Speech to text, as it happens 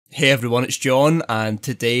Hey everyone, it's John, and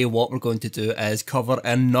today what we're going to do is cover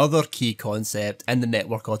another key concept in the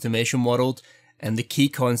network automation world. And the key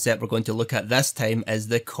concept we're going to look at this time is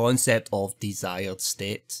the concept of desired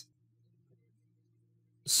state.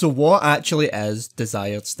 So what actually is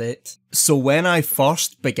desired state? So when I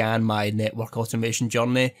first began my network automation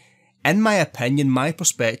journey, in my opinion, my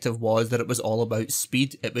perspective was that it was all about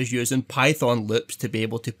speed. It was using Python loops to be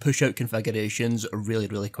able to push out configurations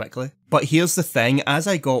really quickly. But here's the thing, as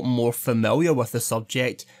I got more familiar with the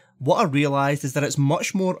subject, what I realised is that it's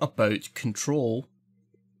much more about control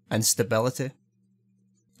and stability.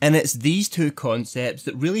 And it's these two concepts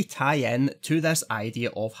that really tie in to this idea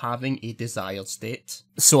of having a desired state.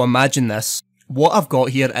 So imagine this. What I've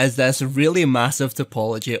got here is this really massive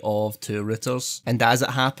topology of two routers, and as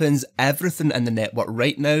it happens, everything in the network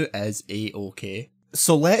right now is A-OK.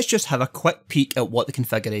 So let's just have a quick peek at what the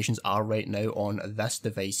configurations are right now on this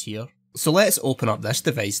device here. So let's open up this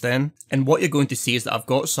device then, and what you're going to see is that I've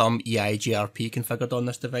got some EIGRP configured on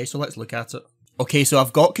this device, so let's look at it. Okay, so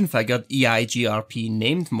I've got configured EIGRP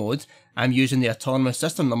named mode. I'm using the autonomous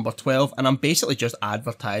system number 12, and I'm basically just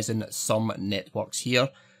advertising some networks here.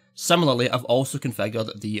 Similarly, I've also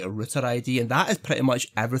configured the router ID, and that is pretty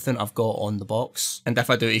much everything I've got on the box. And if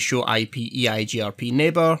I do a show IP EIGRP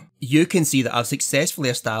neighbour, you can see that I've successfully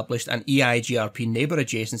established an EIGRP neighbour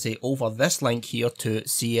adjacency over this link here to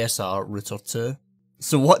CSR router 2.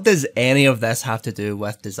 So what does any of this have to do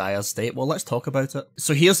with desired state? Well, let's talk about it.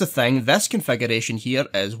 So here's the thing, this configuration here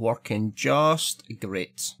is working just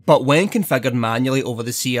great. But when configured manually over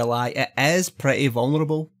the CLI, it is pretty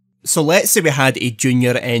vulnerable. So let's say we had a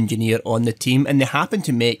junior engineer on the team and they happen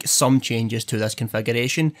to make some changes to this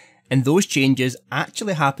configuration, and those changes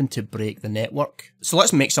actually happen to break the network. So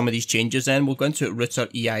let's make some of these changes then. We'll go into router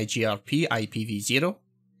EIGRP IPvZero,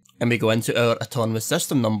 and we go into our autonomous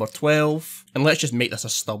system number 12, and let's just make this a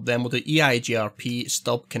stub then. We'll do EIGRP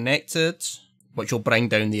stub connected, which will bring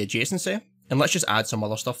down the adjacency. And let's just add some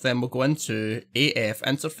other stuff then. We'll go into AF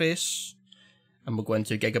interface, and we'll go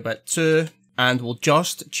into gigabit 2, and we'll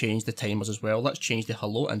just change the timers as well. Let's change the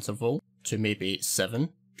hello interval to maybe 7.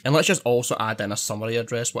 And let's just also add in a summary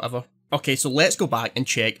address, whatever. Okay, so let's go back and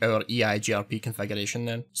check our EIGRP configuration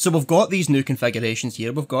then. So we've got these new configurations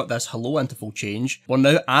here. We've got this hello interval change. We're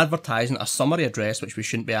now advertising a summary address, which we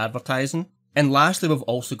shouldn't be advertising. And lastly, we've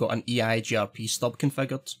also got an EIGRP stub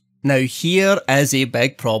configured. Now here is a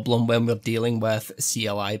big problem when we're dealing with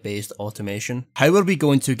CLI based automation. How are we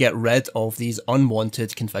going to get rid of these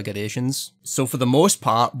unwanted configurations? So for the most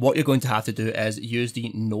part, what you're going to have to do is use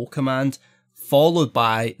the no command, followed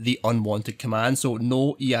by the unwanted command. So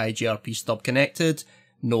no EIGRP stub connected,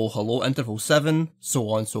 no hello interval 7, so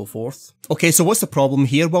on and so forth. Okay, so what's the problem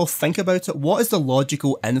here? Well, think about it. What is the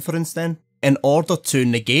logical inference then? In order to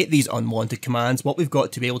negate these unwanted commands, what we've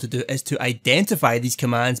got to be able to do is to identify these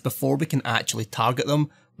commands before we can actually target them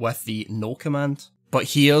with the no command. But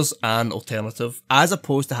here's an alternative. As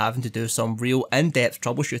opposed to having to do some real in-depth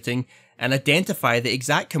troubleshooting and identify the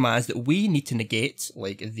exact commands that we need to negate,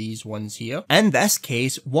 like these ones here. In this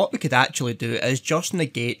case, what we could actually do is just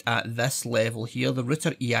negate at this level here, the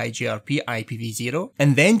router EIGRP IPvZero,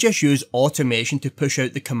 and then just use automation to push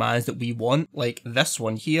out the commands that we want, like this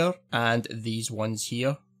one here and these ones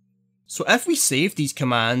here. So if we save these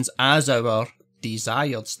commands as our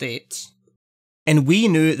desired state, and we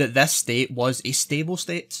knew that this state was a stable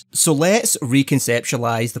state. So let's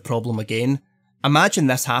reconceptualize the problem again. Imagine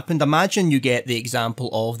this happened. Imagine you get the example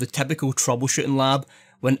of the typical troubleshooting lab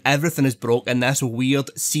when everything is broke in this weird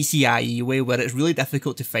CCIE way where it's really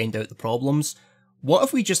difficult to find out the problems. What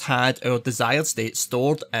if we just had our desired state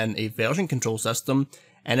stored in a version control system,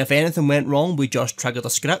 and if anything went wrong, we just triggered a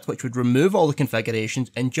script which would remove all the configurations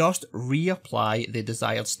and just reapply the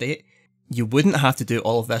desired state? You wouldn't have to do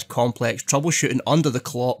all of this complex troubleshooting under the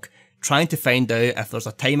clock, trying to find out if there's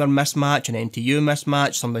a timer mismatch, an NTU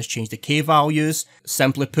mismatch, someone's changed the K values.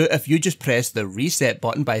 Simply put, if you just press the reset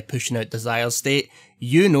button by pushing out desired state,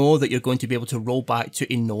 you know that you're going to be able to roll back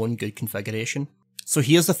to a known good configuration. So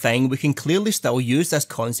here's the thing, we can clearly still use this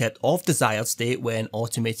concept of desired state when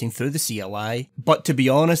automating through the CLI, but to be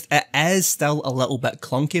honest, it is still a little bit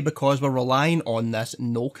clunky because we're relying on this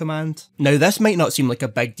no command. Now this might not seem like a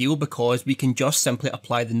big deal because we can just simply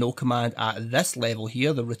apply the no command at this level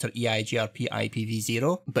here, the router EIGRP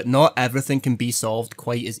IPvZero, but not everything can be solved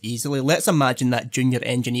quite as easily. Let's imagine that junior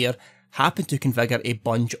engineer happen to configure a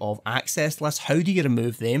bunch of access lists. How do you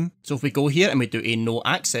remove them? So if we go here and we do a no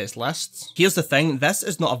access list, here's the thing, this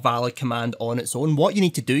is not a valid command on its own. What you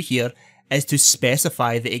need to do here is to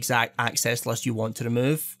specify the exact access list you want to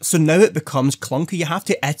remove. So now it becomes clunky. You have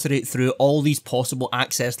to iterate through all these possible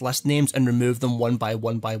access list names and remove them one by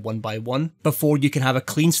one by one by one before you can have a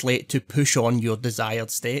clean slate to push on your desired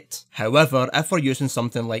state. However, if we're using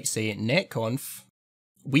something like, say, netconf,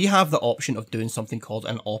 we have the option of doing something called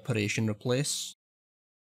an operation replace.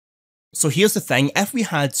 So here's the thing, if we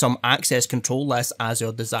had some access control lists as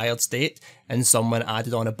our desired state and someone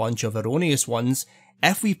added on a bunch of erroneous ones,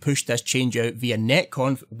 if we push this change out via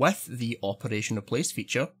netconf with the operation replace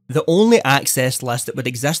feature, the only access list that would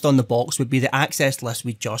exist on the box would be the access list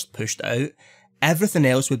we just pushed out. Everything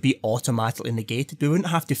else would be automatically negated. We wouldn't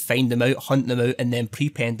have to find them out, hunt them out, and then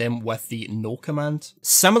prepend them with the no command.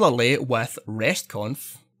 Similarly with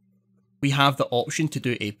restconf, we have the option to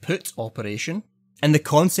do a put operation. And the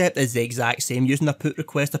concept is the exact same using a put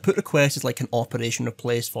request. A put request is like an operation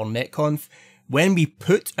replace for netconf. When we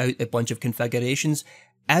put out a bunch of configurations,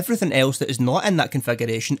 everything else that is not in that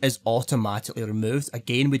configuration is automatically removed.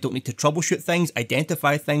 Again, we don't need to troubleshoot things,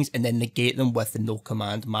 identify things, and then negate them with the no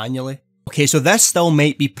command manually. Okay, so this still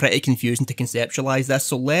might be pretty confusing to conceptualize this,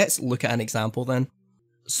 so let's look at an example then.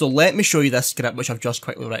 So let me show you this script which I've just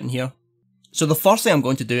quickly written here. So the first thing I'm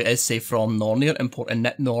going to do is say from Nornir, import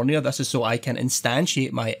init Nornir. This is so I can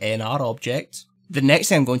instantiate my NR object. The next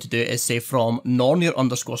thing I'm going to do is say from Nornir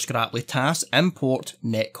underscore scraply task, import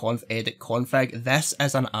netconf edit config. This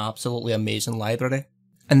is an absolutely amazing library.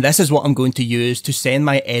 And this is what I'm going to use to send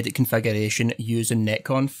my edit configuration using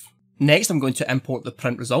netconf. Next, I'm going to import the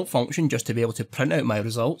print result function just to be able to print out my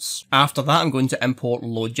results. After that, I'm going to import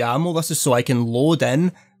load YAML. This is so I can load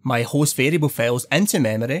in my host variable files into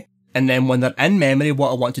memory. And then when they're in memory,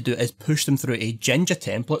 what I want to do is push them through a Jinja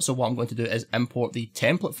template. So what I'm going to do is import the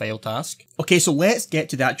template file task. Okay, so let's get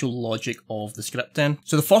to the actual logic of the script then.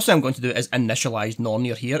 So the first thing I'm going to do is initialize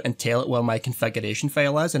Nornir here and tell it where my configuration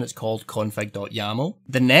file is, and it's called config.yaml.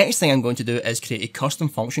 The next thing I'm going to do is create a custom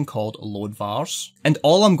function called loadvars. And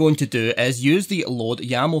all I'm going to do is use the load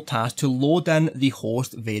YAML task to load in the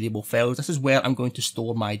host variable files. This is where I'm going to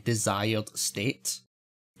store my desired state.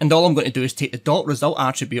 And all I'm going to do is take the .result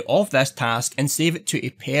attribute of this task and save it to a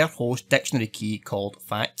per host dictionary key called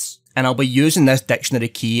facts. And I'll be using this dictionary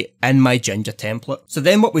key in my Jinja template. So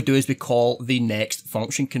then what we do is we call the next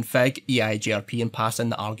function config eigrp and pass in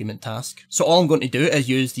the argument task. So all I'm going to do is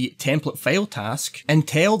use the template file task and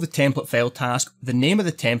tell the template file task the name of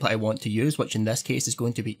the template I want to use, which in this case is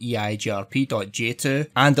going to be eigrp.j2.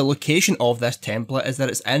 And the location of this template is that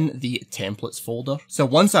it's in the templates folder. So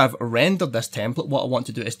once I've rendered this template, what I want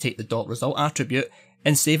to do is take the .result attribute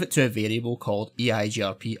and save it to a variable called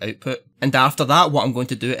eigrp output. And after that, what I'm going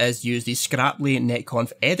to do is use the scraply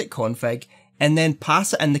netconf edit config and then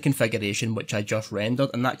pass it in the configuration which I just rendered,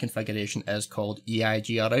 and that configuration is called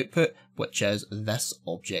eigr output, which is this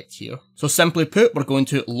object here. So simply put, we're going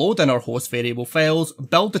to load in our host variable files,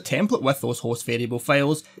 build the template with those host variable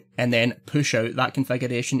files, and then push out that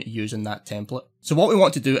configuration using that template. So what we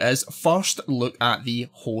want to do is first look at the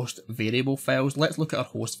host variable files. Let's look at our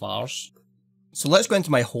host vars. So let's go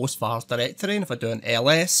into my host vars directory, and if I do an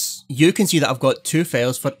ls, you can see that I've got two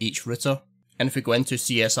files for each router. And if we go into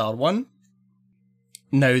CSR1,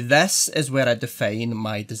 now this is where I define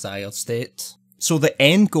my desired state. So the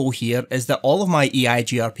end goal here is that all of my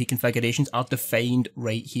eigrp configurations are defined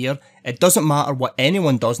right here. It doesn't matter what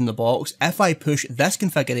anyone does in the box. If I push this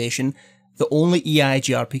configuration, the only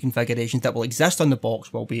eigrp configurations that will exist on the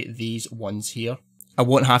box will be these ones here. I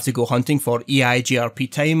won't have to go hunting for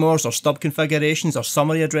eigrp timers or stub configurations or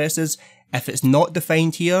summary addresses. If it's not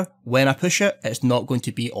defined here, when I push it, it's not going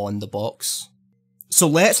to be on the box. So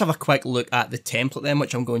let's have a quick look at the template then,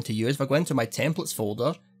 which I'm going to use. If I go into my templates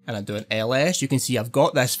folder and I do an ls, you can see I've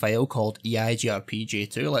got this file called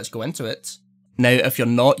eigrpj2. Let's go into it. Now, if you're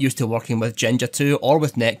not used to working with Jinja 2 or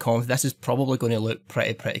with netconf, this is probably going to look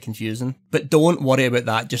pretty confusing. But don't worry about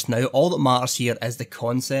that just now. All that matters here is the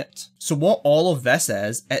concept. So what all of this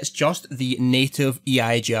is, it's just the native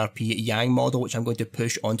eigrp Yang model, which I'm going to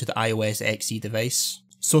push onto the iOS XE device.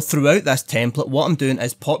 So throughout this template, what I'm doing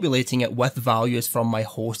is populating it with values from my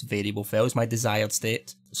host variable files, my desired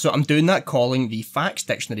state. So I'm doing that calling the facts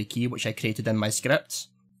dictionary key, which I created in my script,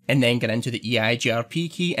 and then get into the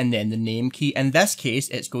eigrp key and then the name key. In this case,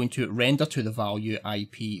 it's going to render to the value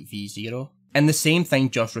IPvZero. And the same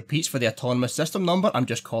thing just repeats for the autonomous system number. I'm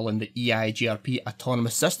just calling the eigrp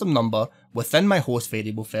autonomous system number within my host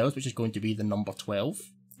variable files, which is going to be the number 12.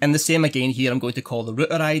 And the same again here, I'm going to call the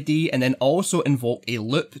router ID and then also invoke a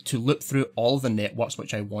loop to loop through all the networks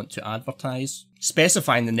which I want to advertise,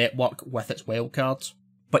 specifying the network with its wildcard.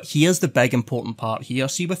 But here's the big important part here.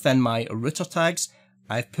 See within my router tags,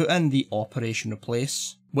 I've put in the operation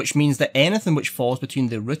replace, which means that anything which falls between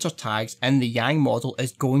the router tags and the Yang model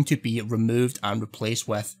is going to be removed and replaced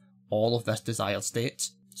with all of this desired state.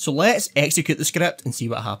 So let's execute the script and see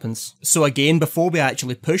what happens. So again, before we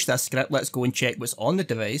actually push this script, let's go and check what's on the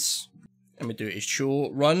device. And we do is show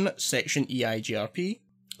run section EIGRP.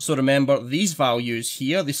 So remember, these values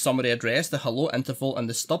here, the summary address, the hello interval and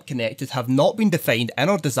the stub connected have not been defined in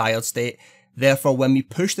our desired state. Therefore, when we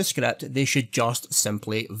push the script, they should just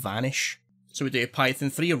simply vanish. So we do python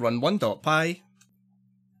 3 run 1.py.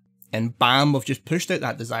 And bam, we've just pushed out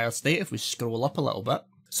that desired state if we scroll up a little bit.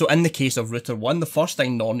 So in the case of router 1, the first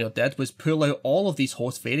thing Nornir did was pull out all of these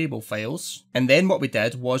host variable files, and then what we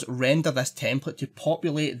did was render this template to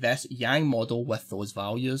populate this Yang model with those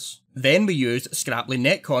values. Then we used scraply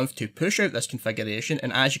netconf to push out this configuration,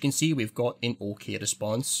 and as you can see, we've got an OK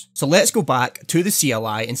response. So let's go back to the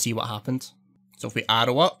CLI and see what happened. So if we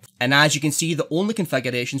arrow up, and as you can see, the only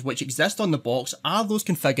configurations which exist on the box are those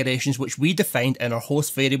configurations which we defined in our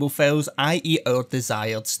host variable files, i.e. our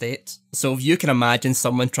desired state. So if you can imagine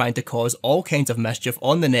someone trying to cause all kinds of mischief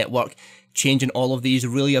on the network, changing all of these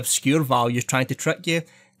really obscure values trying to trick you,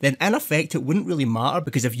 then in effect it wouldn't really matter,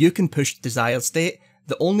 because if you can push desired state,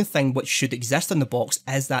 the only thing which should exist in the box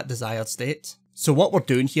is that desired state. So what we're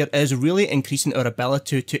doing here is really increasing our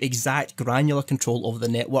ability to exact granular control over the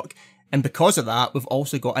network. And because of that, we've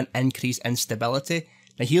also got an increase in stability.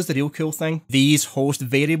 Now here's the real cool thing. These host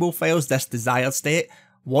variable files, this desired state,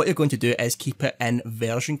 what you're going to do is keep it in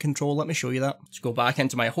version control. Let me show you that. Let's go back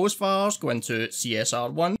into my host files, go into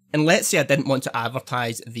CSR1. And let's say I didn't want to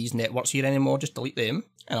advertise these networks here anymore, just delete them.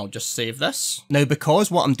 And I'll just save this. Now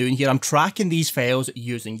because what I'm doing here, I'm tracking these files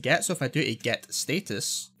using git. So if I do a git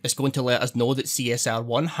status, it's going to let us know that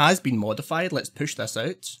CSR1 has been modified. Let's push this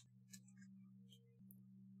out.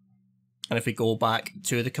 And if we go back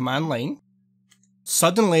to the command line,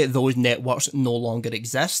 suddenly those networks no longer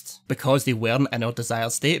exist because they weren't in our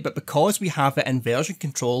desired state, but because we have it in version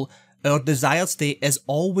control, our desired state is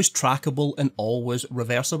always trackable and always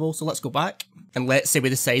reversible. So let's go back, and let's say we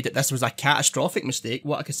decide that this was a catastrophic mistake.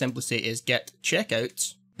 What I could simply say is git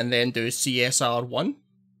checkout and then do CSR1.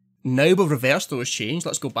 Now we've reversed those changes.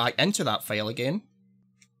 Let's go back into that file again.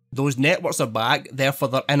 Those networks are back, therefore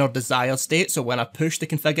they're in our desired state, so when I push the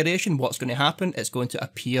configuration, what's going to happen? It's going to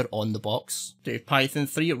appear on the box. Do python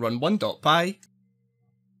 3 run 1.py,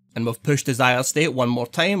 and we've pushed desired state one more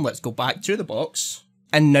time. Let's go back to the box,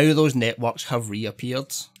 and now those networks have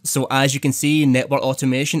reappeared. So as you can see, network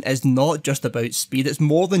automation is not just about speed, it's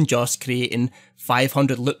more than just creating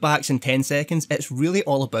 500 loopbacks in 10 seconds, it's really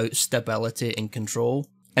all about stability and control.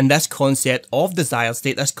 And this concept of desired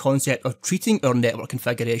state, this concept of treating our network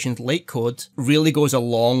configurations like code, really goes a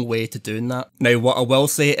long way to doing that. Now what I will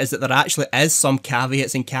say is that there actually is some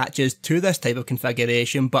caveats and catches to this type of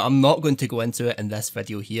configuration, but I'm not going to go into it in this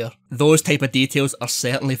video here. Those type of details are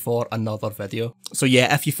certainly for another video. So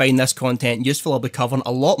yeah, if you find this content useful, I'll be covering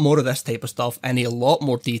a lot more of this type of stuff in a lot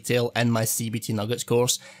more detail in my CBT Nuggets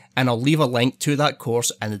course, and I'll leave a link to that course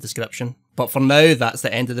in the description. But for now, that's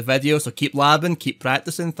the end of the video, so keep labbing, keep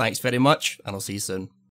practicing, thanks very much, and I'll see you soon.